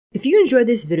If you enjoyed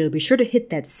this video, be sure to hit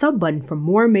that sub button for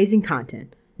more amazing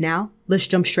content. Now, let's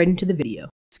jump straight into the video.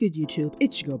 What's good, YouTube?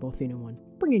 It's your girl, Bofina1,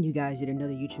 bringing you guys yet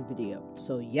another YouTube video.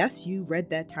 So yes, you read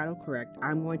that title correct.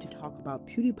 I'm going to talk about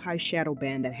PewDiePie's shadow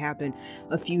ban that happened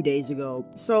a few days ago.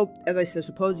 So, as I said,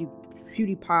 supposedly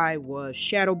PewDiePie was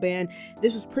shadow banned.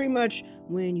 This was pretty much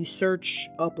when you search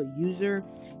up a user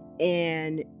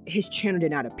and his channel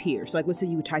did not appear. So like, let's say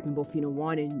you would type in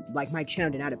Bofina1 and like my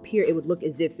channel did not appear, it would look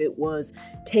as if it was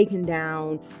taken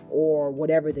down or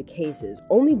whatever the case is.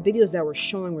 Only videos that were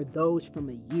showing were those from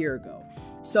a year ago.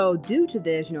 So due to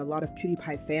this, a lot of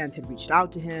PewDiePie fans had reached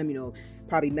out to him,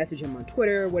 probably messaged him on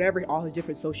Twitter, whatever, all his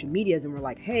different social medias, and were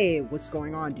like, hey, what's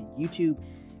going on? Did YouTube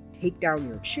take down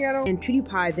your channel? And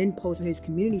PewDiePie then posted on his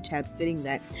community tab stating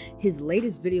that his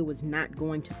latest video was not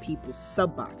going to people's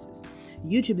sub boxes.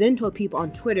 YouTube then told people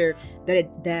on Twitter that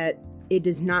it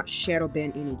does not shadow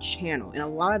ban any channel, and a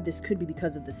lot of this could be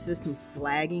because of the system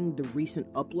flagging the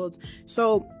recent uploads.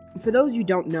 So for those you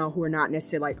don't know, who are not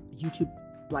necessarily like YouTube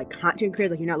content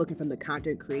creators, like you're not looking from the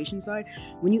content creation side,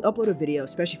 when you upload a video,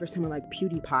 especially for someone like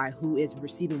PewDiePie who is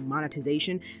receiving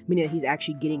monetization, meaning that he's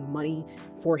actually getting money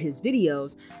for his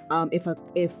videos, if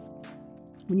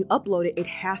when you upload it, it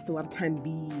has to a lot of time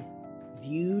be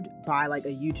viewed by like a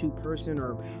YouTube person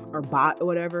or bot or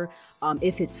whatever,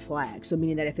 if it's flagged. So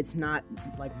meaning that if it's not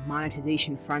like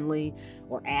monetization friendly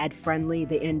or ad friendly,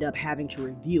 they end up having to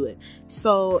review it.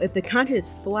 So if the content is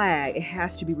flagged, it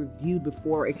has to be reviewed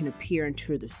before it can appear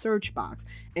into the search box.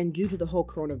 And due to the whole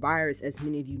coronavirus, as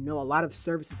many of you know, a lot of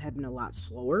services have been a lot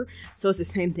slower. So it's the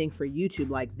same thing for YouTube,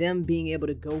 like them being able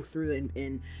to go through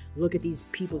and look at these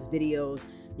people's videos,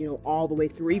 all the way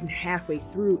through, even halfway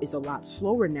through, is a lot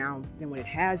slower now than what it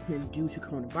has been due to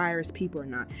coronavirus. People are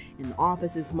not in the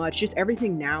office as much. Just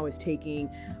everything now is taking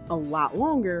a lot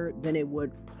longer than it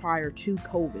would prior to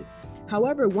COVID.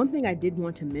 However, one thing I did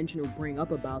want to mention or bring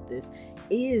up about this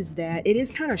is that it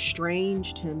is kind of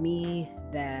strange to me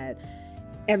that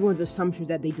everyone's assumption is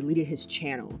that they deleted his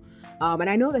channel. And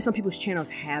I know that some people's channels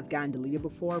have gotten deleted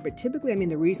before, but typically,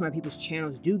 the reason why people's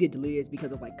channels do get deleted is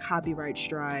because of like copyright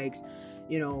strikes,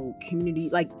 community,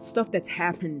 like stuff that's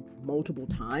happened multiple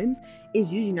times,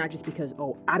 is usually not just because,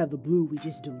 oh, out of the blue, we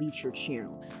just delete your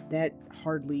channel. That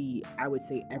hardly, I would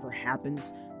say, ever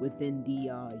happens within the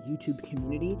YouTube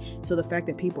community. So the fact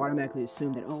that people automatically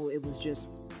assume that, oh,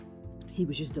 he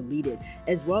was just deleted,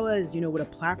 as well as, with a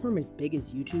platform as big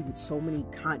as YouTube, with so many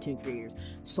content creators,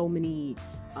 so many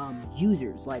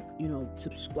users,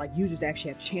 users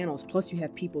actually have channels, plus you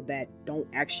have people that don't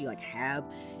actually have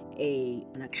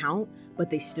an account, but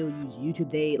they still use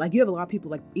YouTube. You have a lot of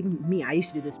people, like even me, I used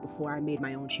to do this before I made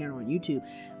my own channel on YouTube.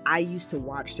 I used to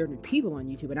watch certain people on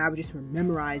YouTube and I would just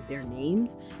memorize their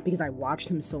names because I watched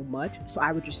them so much. So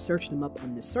I would just search them up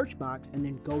on the search box and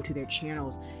then go to their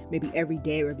channels maybe every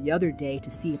day or every other day to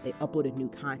see if they uploaded new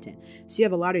content. So you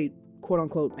have a lot of quote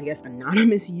unquote, I guess,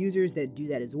 anonymous users that do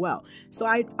that as well. So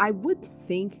I would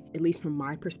think, at least from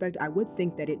my perspective, I would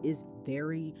think that it is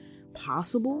very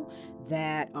possible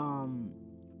that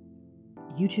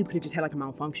YouTube could have just had a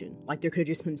malfunction. Like there could have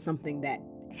just been something that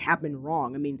happened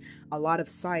wrong. A lot of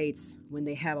sites, when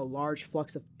they have a large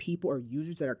flux of people or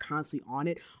users that are constantly on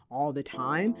it all the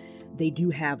time, they do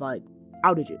have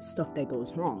outages, stuff that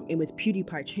goes wrong. And with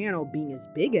PewDiePie channel being as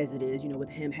big as it is, with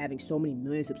him having so many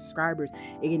millions of subscribers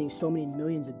and getting so many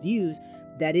millions of views,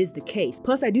 that is the case.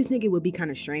 Plus, I do think it would be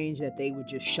kind of strange that they would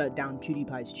just shut down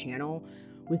PewDiePie's channel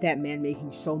with that man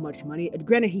making so much money.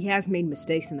 Granted, he has made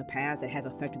mistakes in the past that has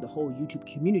affected the whole YouTube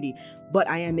community, but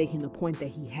I am making the point that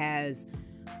he has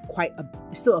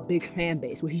still a big fan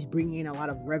base where he's bringing in a lot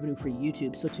of revenue for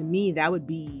YouTube. So to me, that would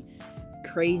be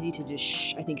crazy to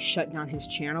just, I think, shut down his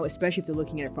channel, especially if they're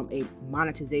looking at it from a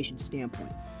monetization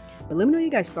standpoint. But let me know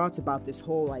your guys' thoughts about this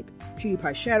whole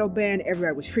PewDiePie shadow ban.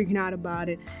 Everybody was freaking out about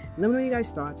it. Let me know your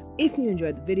guys' thoughts. If you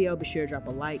enjoyed the video, be sure to drop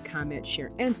a like, comment,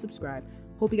 share, and subscribe.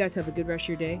 Hope you guys have a good rest of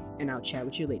your day, and I'll chat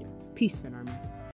with you later. Peace, Fan Army.